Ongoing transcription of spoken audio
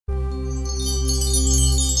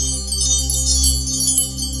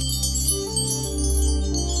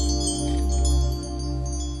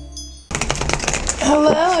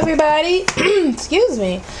everybody. Excuse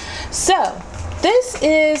me. So this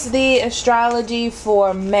is the astrology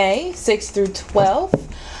for May 6th through 12th,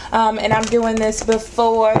 and I'm doing this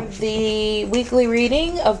before the weekly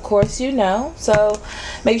reading, of course, you know. So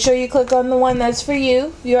make sure you click on the one that's for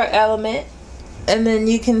you, your element, and then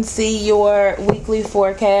you can see your weekly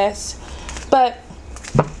forecast. But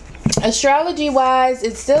astrology wise,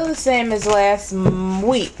 it's still the same as last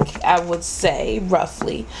week, I would say,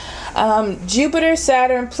 roughly. Jupiter,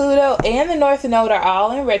 Saturn, Pluto, and the North Node are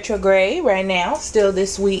all in retrograde right now, still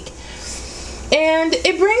this week. And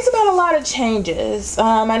it brings about a lot of changes.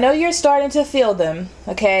 I know you're starting to feel them,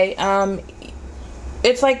 okay?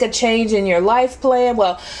 It's like a change in your life plan.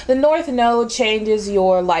 Well, the North Node changes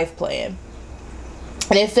your life plan,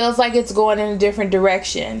 and it feels like it's going in a different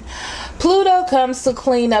direction. Pluto comes to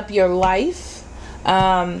clean up your life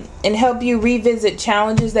and help you revisit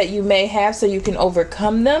challenges that you may have so you can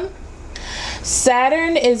overcome them.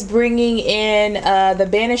 Saturn is bringing in the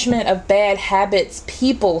banishment of bad habits,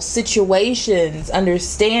 people, situations,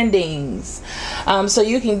 understandings, so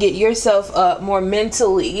you can get yourself more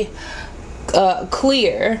mentally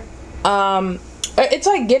clear. It's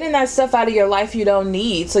like getting that stuff out of your life you don't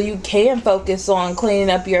need, so you can focus on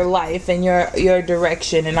cleaning up your life and your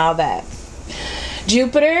direction and all that.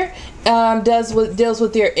 Jupiter deals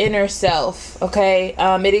with your inner self, okay?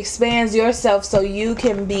 It expands yourself so you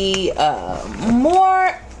can be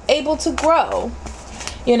more able to grow,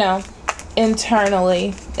 you know,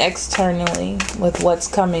 internally, externally, with what's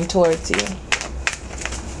coming towards you.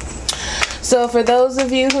 So for those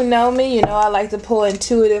of you who know me, you know I like to pull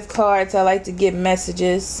intuitive cards. I like to get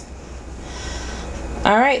messages.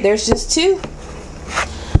 All right, there's just two.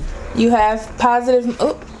 You have positive,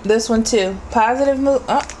 oh, this one too. Positive move,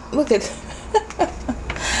 oh, look at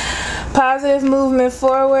positive movement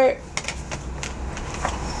forward.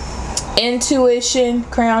 Intuition,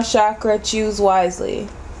 crown chakra, choose wisely.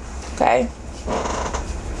 Okay?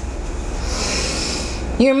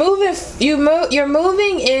 You're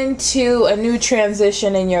moving into a new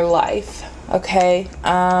transition in your life, okay?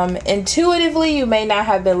 Intuitively, you may not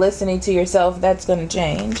have been listening to yourself. That's going to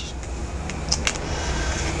change.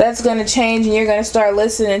 That's going to change, and you're going to start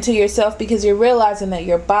listening to yourself because you're realizing that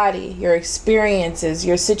your body, your experiences,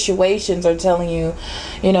 your situations are telling you,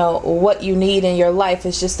 you know, what you need in your life.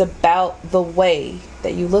 Is just about the way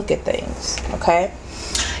that you look at things, okay?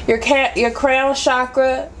 Your crown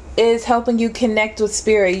chakra is helping you connect with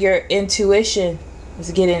spirit. Your intuition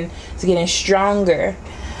is getting stronger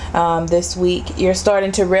this week. You're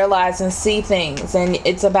starting to realize and see things, and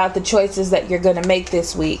it's about the choices that you're going to make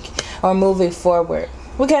this week or moving forward.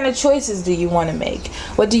 What kind of choices do you want to make?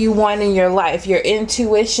 What do you want in your life? Your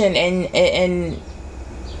intuition and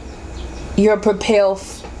your propel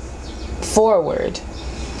forward.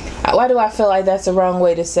 Why do I feel like that's the wrong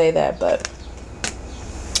way to say that? But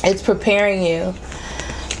it's preparing you.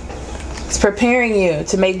 It's preparing you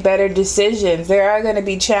to make better decisions. There are going to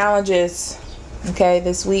be challenges, okay,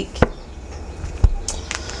 this week.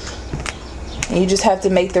 And you just have to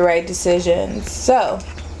make the right decisions. So,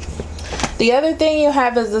 the other thing you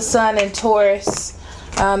have is the sun in Taurus.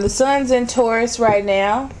 The sun's in Taurus right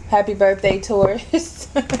now. Happy birthday, Taurus.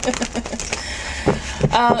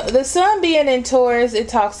 The sun being in Taurus, it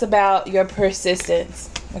talks about your persistence,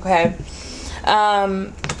 okay?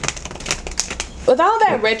 With all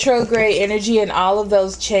that retrograde energy and all of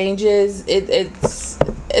those changes,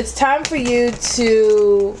 it's time for you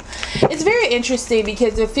to, it's very interesting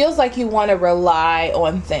because it feels like you want to rely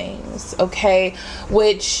on things, okay?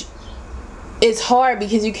 Which is hard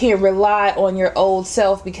because you can't rely on your old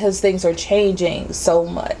self because things are changing so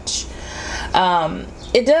much.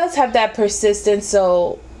 It does have that persistence,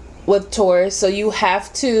 so with Taurus, so you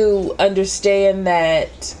have to understand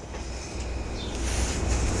that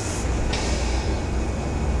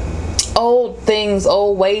old things,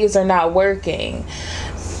 old ways are not working.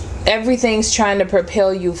 Everything's trying to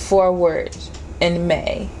propel you forward in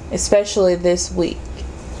May, especially this week.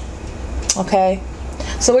 Okay?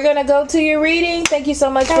 So we're going to go to your reading. Thank you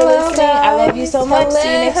so much for listening. Guys. I love you so much. Hello. See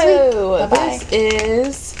you next week. Bye-bye. This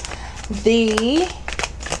is the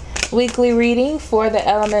weekly reading for the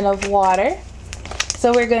element of water.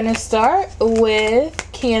 So we're going to start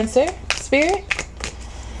with Cancer. Spirit,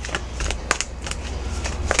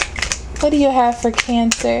 what do you have for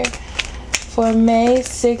Cancer for May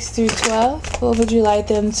 6th through 12th? What would you like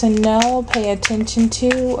them to know, pay attention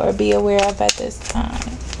to, or be aware of at this time?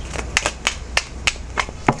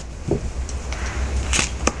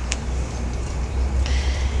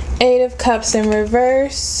 Eight of Cups in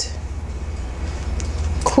reverse.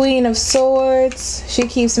 Queen of Swords. She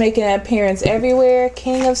keeps making an appearance everywhere.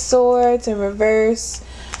 King of Swords in reverse.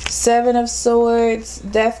 Seven of Swords,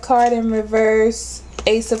 Death card in reverse,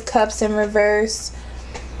 Ace of Cups in reverse.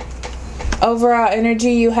 Overall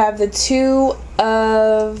energy, you have the Two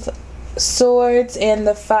of Swords and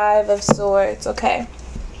the Five of Swords. Okay.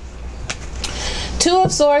 Two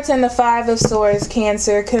of Swords and the Five of Swords,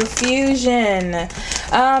 Cancer. Confusion.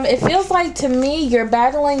 It feels like to me you're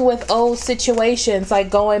battling with old situations, like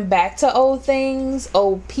going back to old things,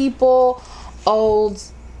 old people, old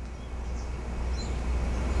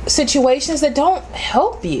situations that don't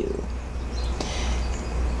help you.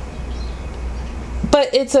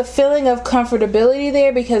 But it's a feeling of comfortability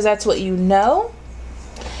there because that's what you know.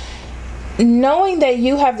 Knowing that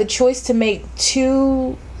you have the choice to make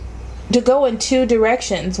to go in two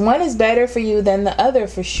directions. One is better for you than the other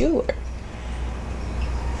for sure.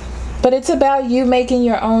 But it's about you making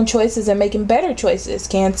your own choices and making better choices,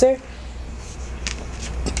 Cancer.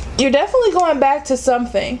 You're definitely going back to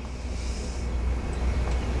something.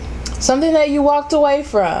 Something that you walked away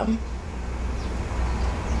from.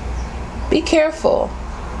 Be careful.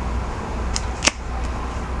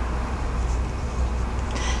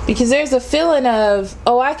 Because there's a feeling of,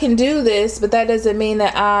 oh, I can do this, but that doesn't mean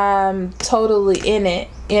that I'm totally in it,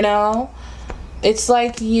 you know? It's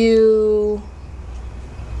like you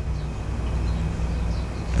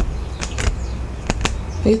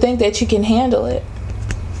think that you can handle it.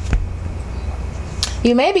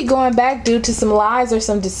 You may be going back due to some lies or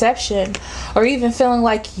some deception, or even feeling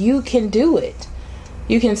like you can do it.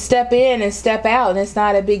 You can step in and step out and it's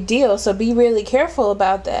not a big deal. So be really careful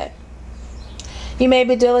about that. You may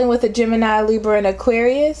be dealing with a Gemini, Libra, and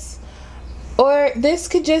Aquarius. Or this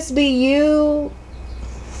could just be you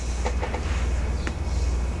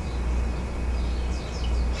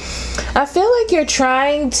I feel like you're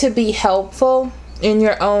trying to be helpful in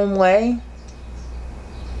your own way.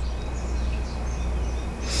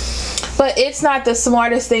 But it's not the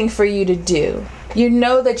smartest thing for you to do. You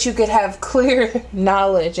know that you could have clear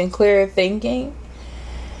knowledge and clear thinking.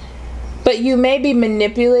 But you may be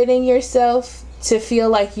manipulating yourself to feel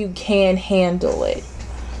like you can handle it.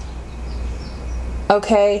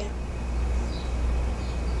 Okay?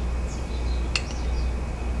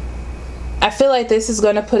 I feel like this is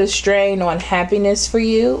going to put a strain on happiness for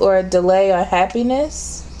you, or a delay on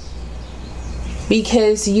happiness,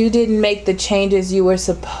 because you didn't make the changes you were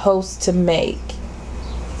supposed to make.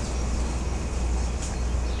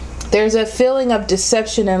 There's a feeling of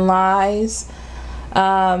deception and lies.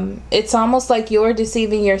 It's almost like you're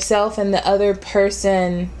deceiving yourself and the other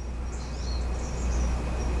person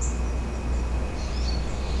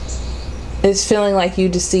is feeling like you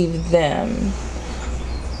deceived them.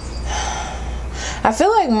 I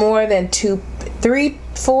feel like more than 3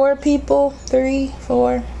 or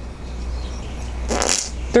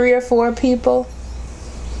 4 people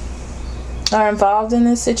are involved in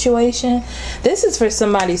this situation. This is for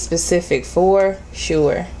somebody specific for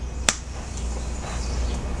sure.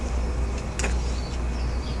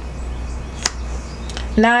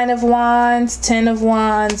 Nine of Wands, 10 of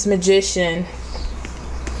Wands, Magician.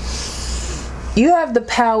 You have the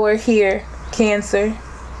power here, Cancer,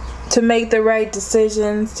 to make the right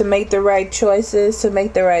decisions, to make the right choices, to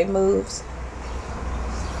make the right moves.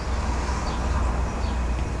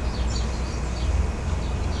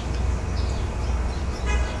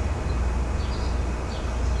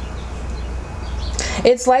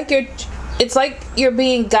 It's like you're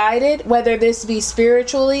being guided, whether this be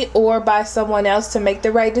spiritually or by someone else, to make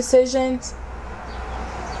the right decisions.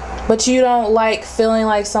 But you don't like feeling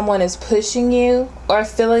like someone is pushing you or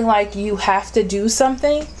feeling like you have to do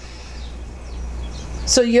something.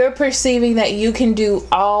 So you're perceiving that you can do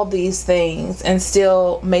all these things and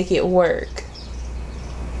still make it work.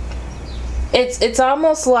 It's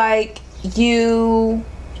almost like you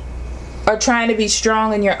are trying to be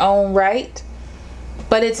strong in your own right,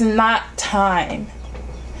 but it's not time.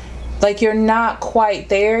 Like you're not quite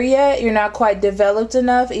there yet. You're not quite developed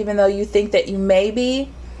enough, even though you think that you may be.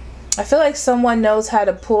 I feel like someone knows how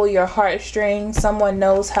to pull your heartstrings. Someone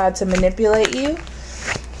knows how to manipulate you.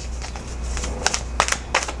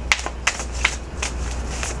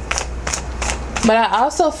 But I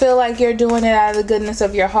also feel like you're doing it out of the goodness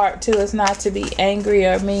of your heart too. It's not to be angry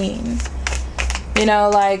or mean, you know,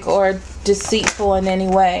 like, or deceitful in any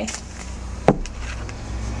way.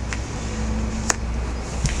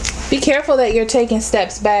 Be careful that you're taking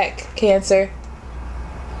steps back, Cancer.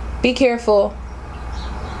 Be careful.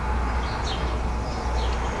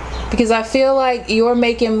 Because I feel like you're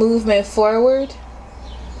making movement forward.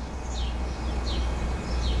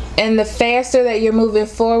 And the faster that you're moving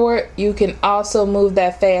forward, you can also move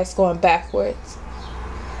that fast going backwards.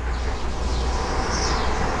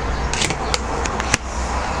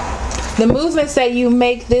 The movements that you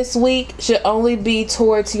make this week should only be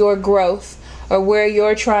towards your growth or where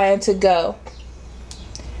you're trying to go.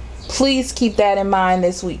 Please keep that in mind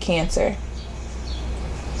this week, Cancer.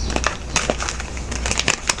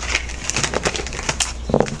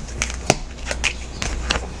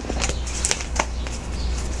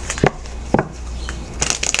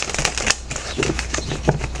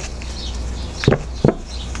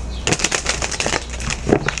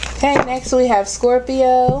 Okay, next we have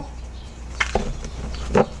Scorpio.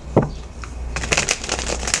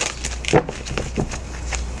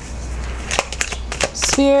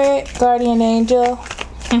 Spirit, guardian angel.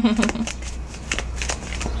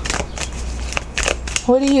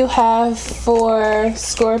 What do you have for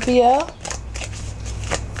Scorpio?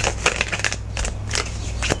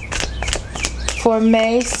 For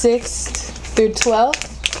May 6th through 12th,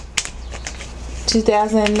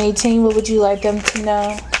 2018, what would you like them to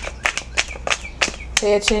know?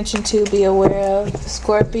 Pay attention to, be aware of.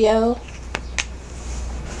 Scorpio.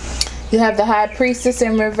 You have the High Priestess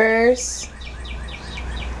in reverse.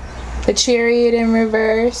 The Chariot in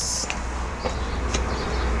reverse.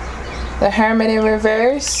 The Hermit in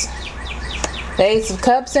reverse. The Ace of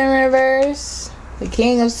Cups in reverse. The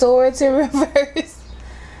King of Swords in reverse.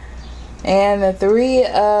 And the Three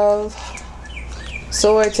of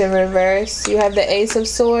Swords in reverse. You have the Ace of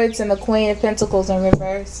Swords and the Queen of Pentacles in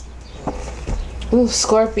reverse. Ooh,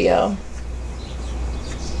 Scorpio.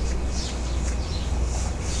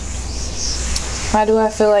 Why do I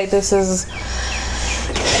feel like this is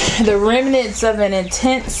the remnants of an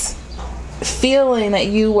intense feeling that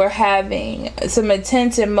you were having? Some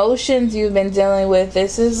intense emotions you've been dealing with.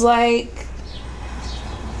 This is like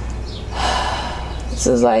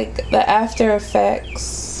the after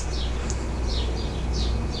effects.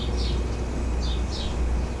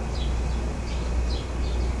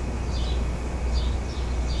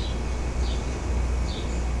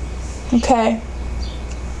 Okay.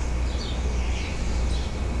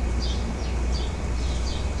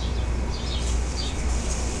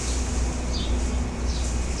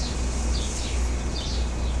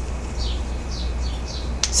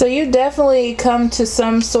 So you definitely come to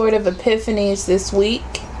some sort of epiphanies this week.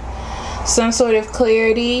 Some sort of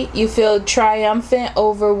clarity. You feel triumphant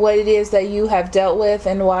over what it is that you have dealt with,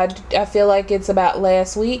 and why I feel like it's about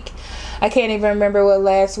last week. I can't even remember what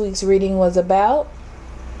last week's reading was about,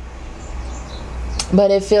 but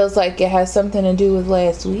it feels like it has something to do with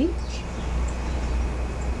last week.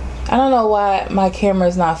 I don't know why my camera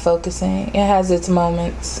is not focusing. It has its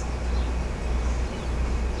moments.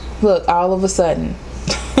 Look, all of a sudden.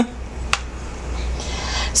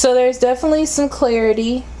 So there's definitely some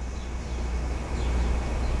clarity.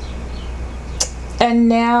 And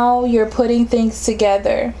now you're putting things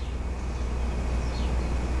together.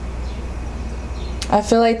 I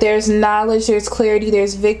feel like there's knowledge, there's clarity,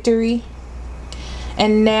 there's victory.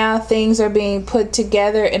 And now things are being put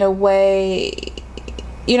together in a way,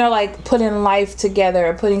 you know, like putting life together,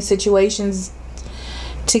 or putting situations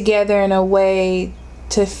together in a way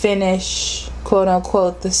to finish, quote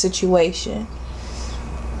unquote, the situation.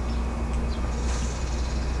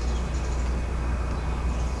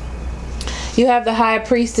 You have the High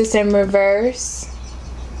Priestess in reverse.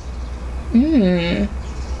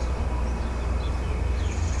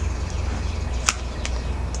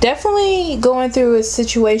 Definitely going through a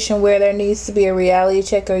situation where there needs to be a reality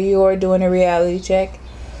check, or you are doing a reality check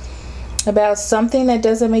about something that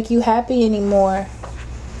doesn't make you happy anymore.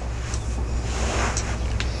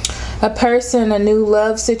 A person, a new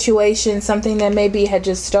love situation, something that maybe had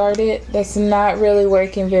just started that's not really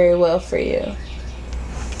working very well for you.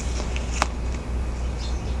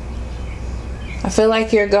 I feel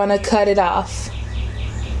like you're gonna cut it off.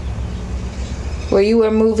 Where you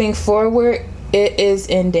were moving forward, it is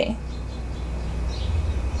ending.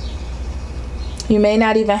 You may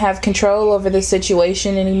not even have control over the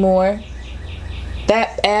situation anymore.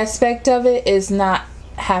 That aspect of it is not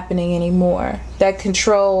happening anymore. That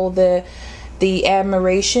control, the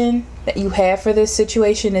admiration that you have for this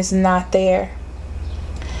situation is not there.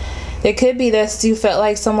 There could be that you felt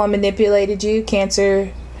like someone manipulated you,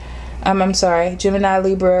 Cancer. I'm sorry, Gemini,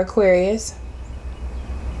 Libra, Aquarius.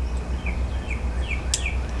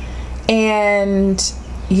 And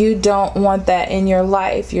you don't want that in your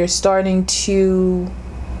life. You're starting to,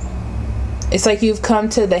 it's like you've come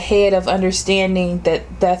to the head of understanding that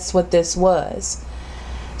that's what this was.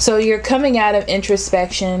 So you're coming out of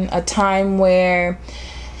introspection, a time where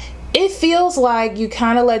it it feels like you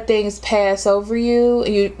kind of let things pass over you.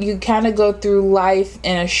 You kind of go through life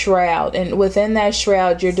in a shroud, and within that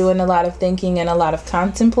shroud you're doing a lot of thinking and a lot of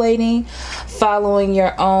contemplating, following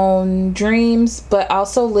your own dreams, but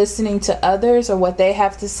also listening to others or what they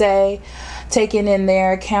have to say, taking in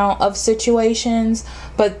their account of situations.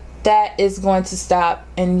 But that is going to stop,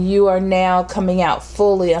 and you are now coming out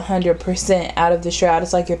fully 100% out of the shroud.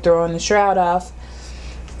 It's like you're throwing the shroud off,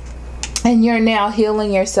 and you're now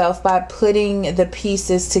healing yourself by putting the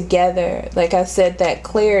pieces together. Like I said, that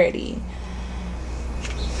clarity.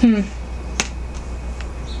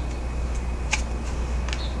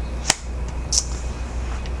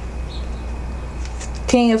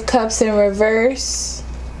 King of Cups in reverse.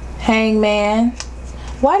 Hangman.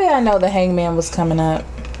 Why did I know the Hangman was coming up?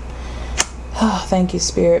 Oh, thank you,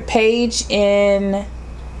 Spirit. Page in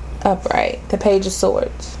upright. The Page of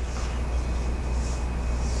Swords.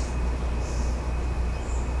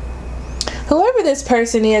 Whoever this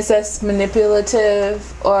person is that's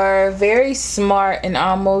manipulative or very smart and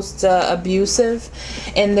almost abusive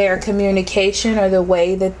in their communication or the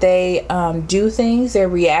way that they do things, their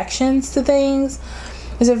reactions to things,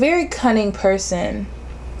 is a very cunning person.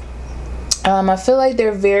 I feel like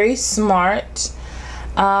they're very smart.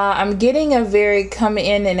 I'm getting a very come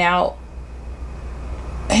in and out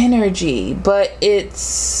energy, but they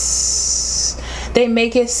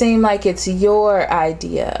make it seem like it's your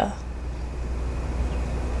idea.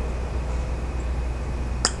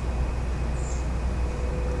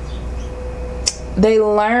 They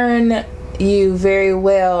learn you very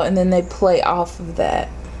well, and then they play off of that.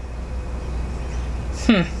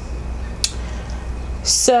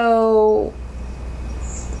 So,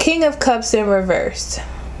 King of Cups in reverse.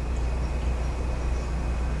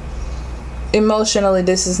 Emotionally,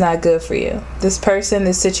 this is not good for you. This person,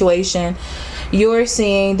 this situation, you're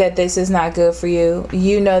seeing that this is not good for you.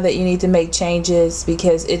 You know that you need to make changes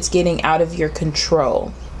because it's getting out of your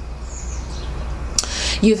control.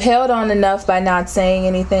 You've held on enough by not saying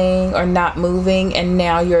anything or not moving, and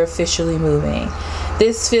now you're officially moving.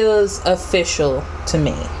 This feels official to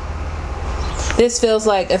me. This feels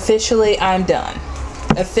like officially I'm done.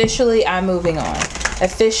 Officially I'm moving on.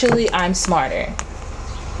 Officially I'm smarter.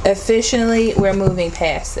 Officially we're moving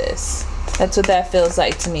past this. That's what that feels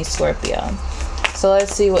like to me, Scorpio. So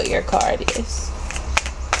let's see what your card is.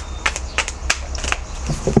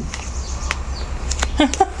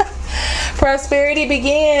 Prosperity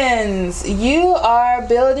begins. You are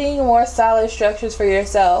building more solid structures for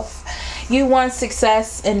yourself. You want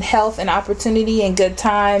success and health and opportunity and good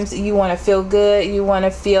times. You want to feel good. You want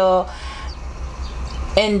to feel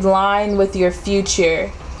in line with your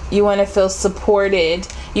future. You want to feel supported.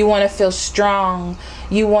 You want to feel strong.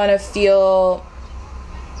 You want to feel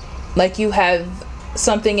like you have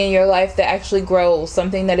something in your life that actually grows,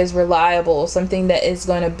 something that is reliable, something that is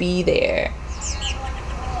going to be there.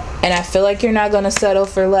 And I feel like you're not going to settle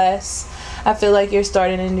for less. I feel like you're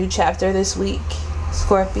starting a new chapter this week,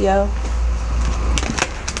 Scorpio.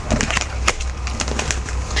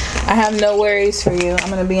 I have no worries for you.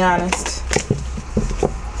 I'm going to be honest.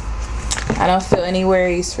 I don't feel any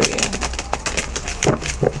worries for you.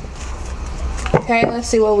 Okay, let's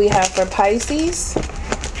see what we have for Pisces.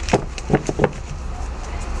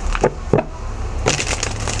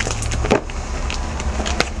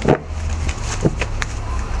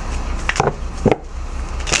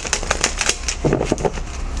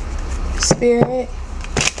 Spirit,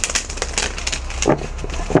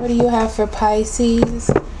 what do you have for Pisces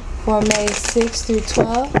for May 6th through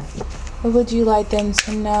 12th? What would you like them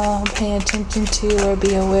to know, pay attention to, or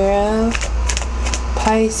be aware of?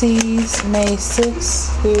 Pisces, May 6th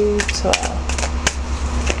through 12th.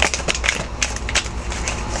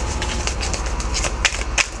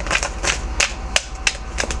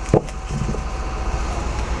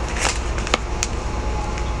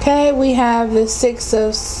 Okay, we have the Six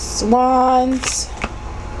of Wands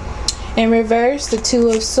in reverse, the Two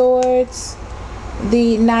of Swords,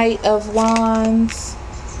 the Knight of Wands,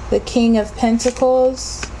 the King of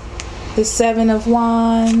Pentacles, the Seven of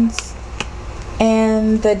Wands,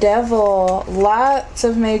 and the Devil. Lots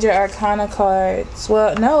of major arcana cards.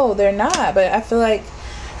 Well, no, they're not, but I feel like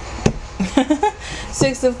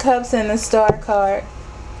Six of Cups and the Star card.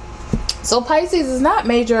 So Pisces is not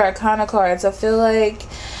major arcana cards. I feel like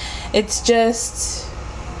it's just,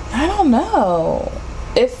 I don't know.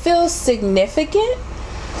 It feels significant,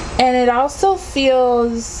 and it also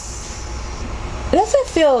feels, it doesn't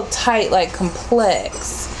feel tight, like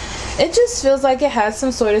complex. It just feels like it has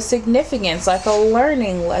some sort of significance, like a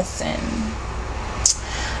learning lesson.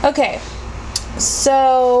 Okay,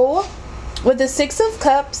 so with the Six of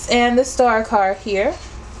Cups and the Star card here,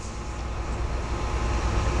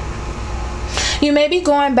 You may be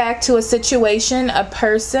going back to a situation, a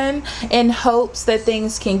person, in hopes that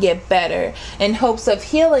things can get better, in hopes of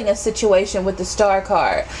healing a situation with the Star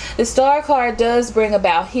card. The Star card does bring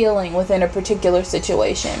about healing within a particular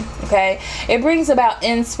situation, okay? It brings about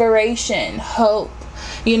inspiration, hope,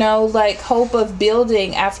 you know, like hope of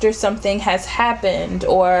building after something has happened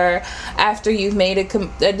or after you've made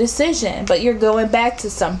a decision, but you're going back to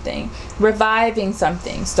something, reviving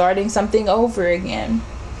something, starting something over again.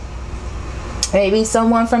 Maybe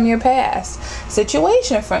someone from your past,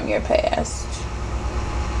 situation from your past.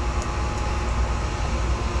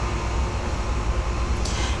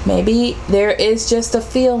 Maybe there is just a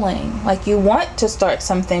feeling like you want to start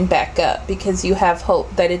something back up because you have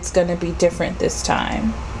hope that it's going to be different this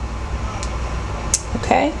time.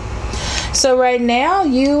 Okay? So right now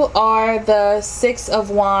you are the Six of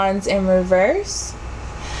Wands in reverse.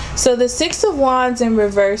 So the Six of Wands in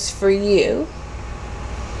reverse for you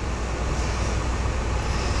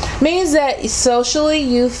means that socially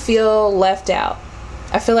you feel left out.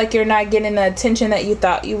 I feel like you're not getting the attention that you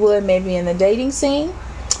thought you would, maybe in the dating scene,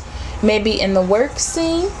 maybe in the work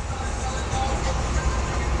scene.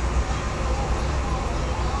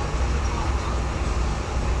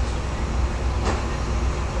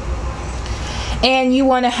 And you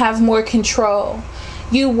want to have more control.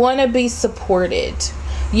 You want to be supported.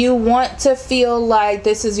 You want to feel like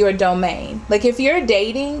this is your domain. Like if you're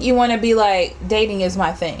dating, you want to be like, dating is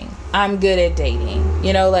my thing. I'm good at dating.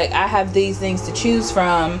 You know, like I have these things to choose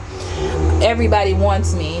from. Everybody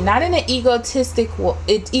wants me. Not in an egotistical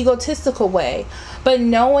way, but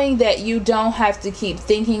knowing that you don't have to keep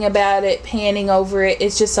thinking about it, panning over it.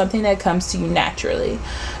 It's just something that comes to you naturally.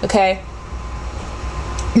 Okay?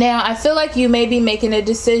 Now, I feel like you may be making a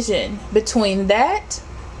decision between that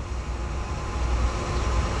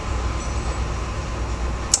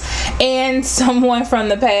and someone from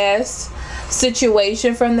the past,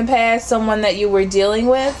 situation from the past, someone that you were dealing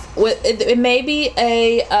with. It may be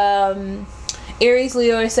a Aries,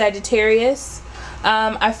 Leo, or Sagittarius.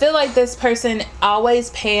 I feel like this person always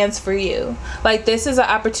pans for you. Like this is an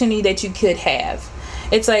opportunity that you could have.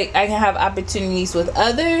 It's like I can have opportunities with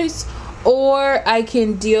others, or I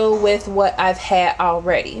can deal with what I've had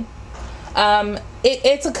already.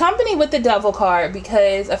 It's accompanied with the Devil card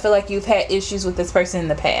because I feel like you've had issues with this person in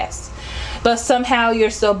the past, but somehow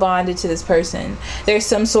you're still bonded to this person. There's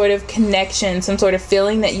some sort of connection, some sort of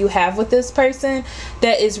feeling that you have with this person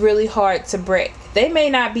that is really hard to break. They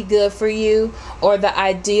may not be good for you, or the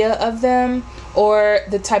idea of them, or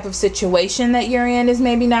the type of situation that you're in is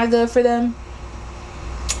maybe not good for them.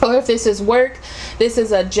 Or if this is work, this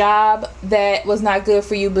is a job that was not good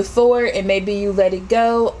for you before, and maybe you let it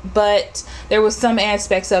go, but there was some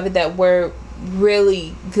aspects of it that were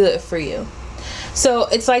really good for you. So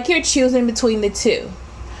it's like you're choosing between the two.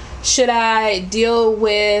 Should I deal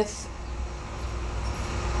with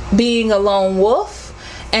being a lone wolf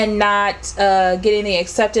and not getting the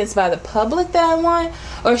acceptance by the public that I want?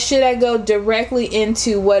 Or should I go directly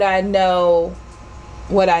into what I know?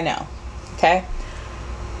 Okay?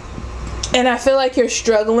 And I feel like you're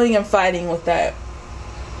struggling and fighting with that.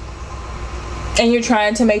 And you're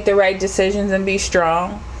trying to make the right decisions and be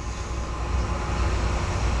strong.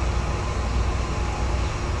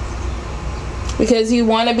 Because you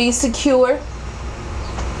want to be secure.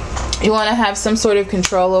 You want to have some sort of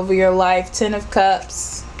control over your life. Ten of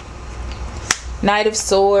Cups. Knight of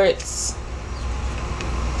Swords.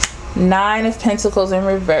 Nine of Pentacles in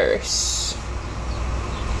reverse.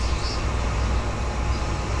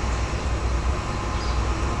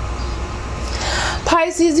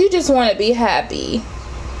 Pisces, you just want to be happy.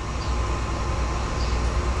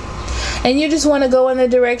 And you just want to go in the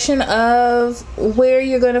direction of where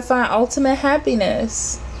you're going to find ultimate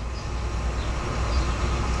happiness.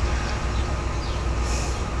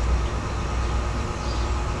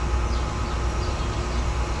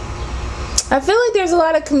 I feel like there's a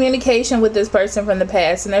lot of communication with this person from the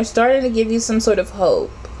past, and they're starting to give you some sort of hope.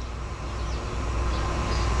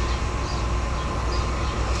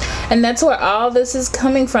 And that's where all this is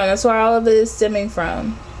coming from. That's where all of it is stemming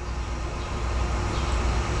from.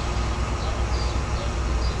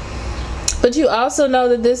 But you also know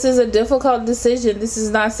that this is a difficult decision. This is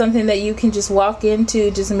not something that you can just walk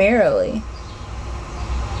into just merrily.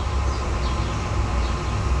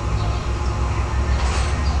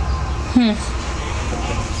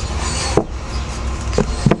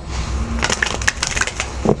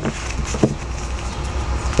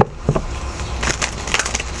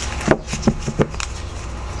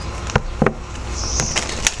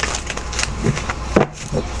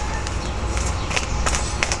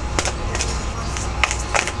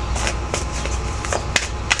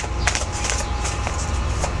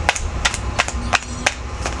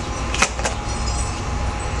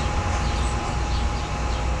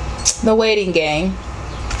 The waiting game.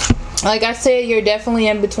 Like I said, you're definitely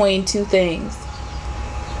in between two things.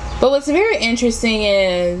 But what's very interesting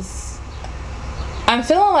is I'm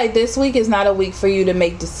feeling like this week is not a week for you to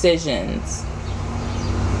make decisions,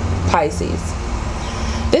 Pisces.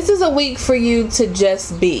 This is a week for you to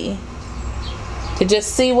just be. To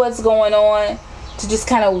just see what's going on. To just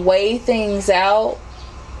kind of weigh things out.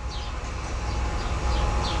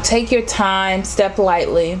 Take your time. Step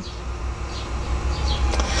lightly.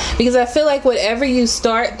 Because I feel like whatever you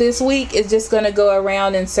start this week is just going to go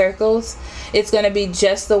around in circles. It's going to be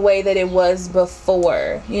just the way that it was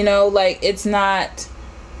before. You know, like it's not...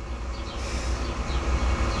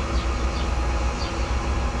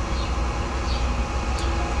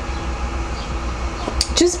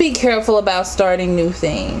 Just be careful about starting new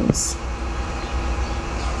things.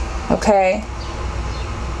 Okay?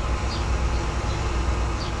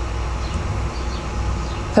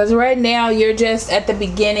 Because right now you're just at the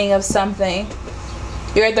beginning of something.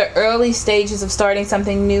 You're at the early stages of starting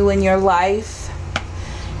something new in your life.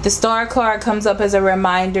 The Star card comes up as a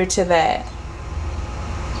reminder to that.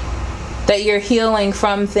 That you're healing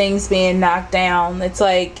from things being knocked down. It's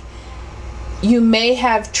like you may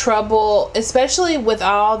have trouble, especially with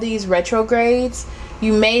all these retrogrades,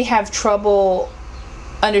 you may have trouble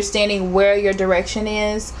understanding where your direction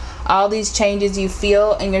is. All these changes you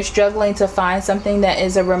feel, and you're struggling to find something that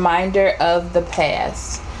is a reminder of the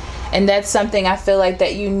past. And that's something I feel like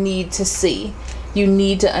that you need to see. You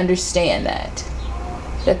need to understand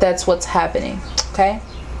that that's what's happening. Okay?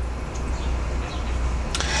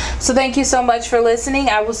 So thank you so much for listening.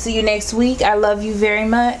 I will see you next week. I love you very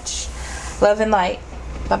much. Love and light.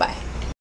 Bye-bye.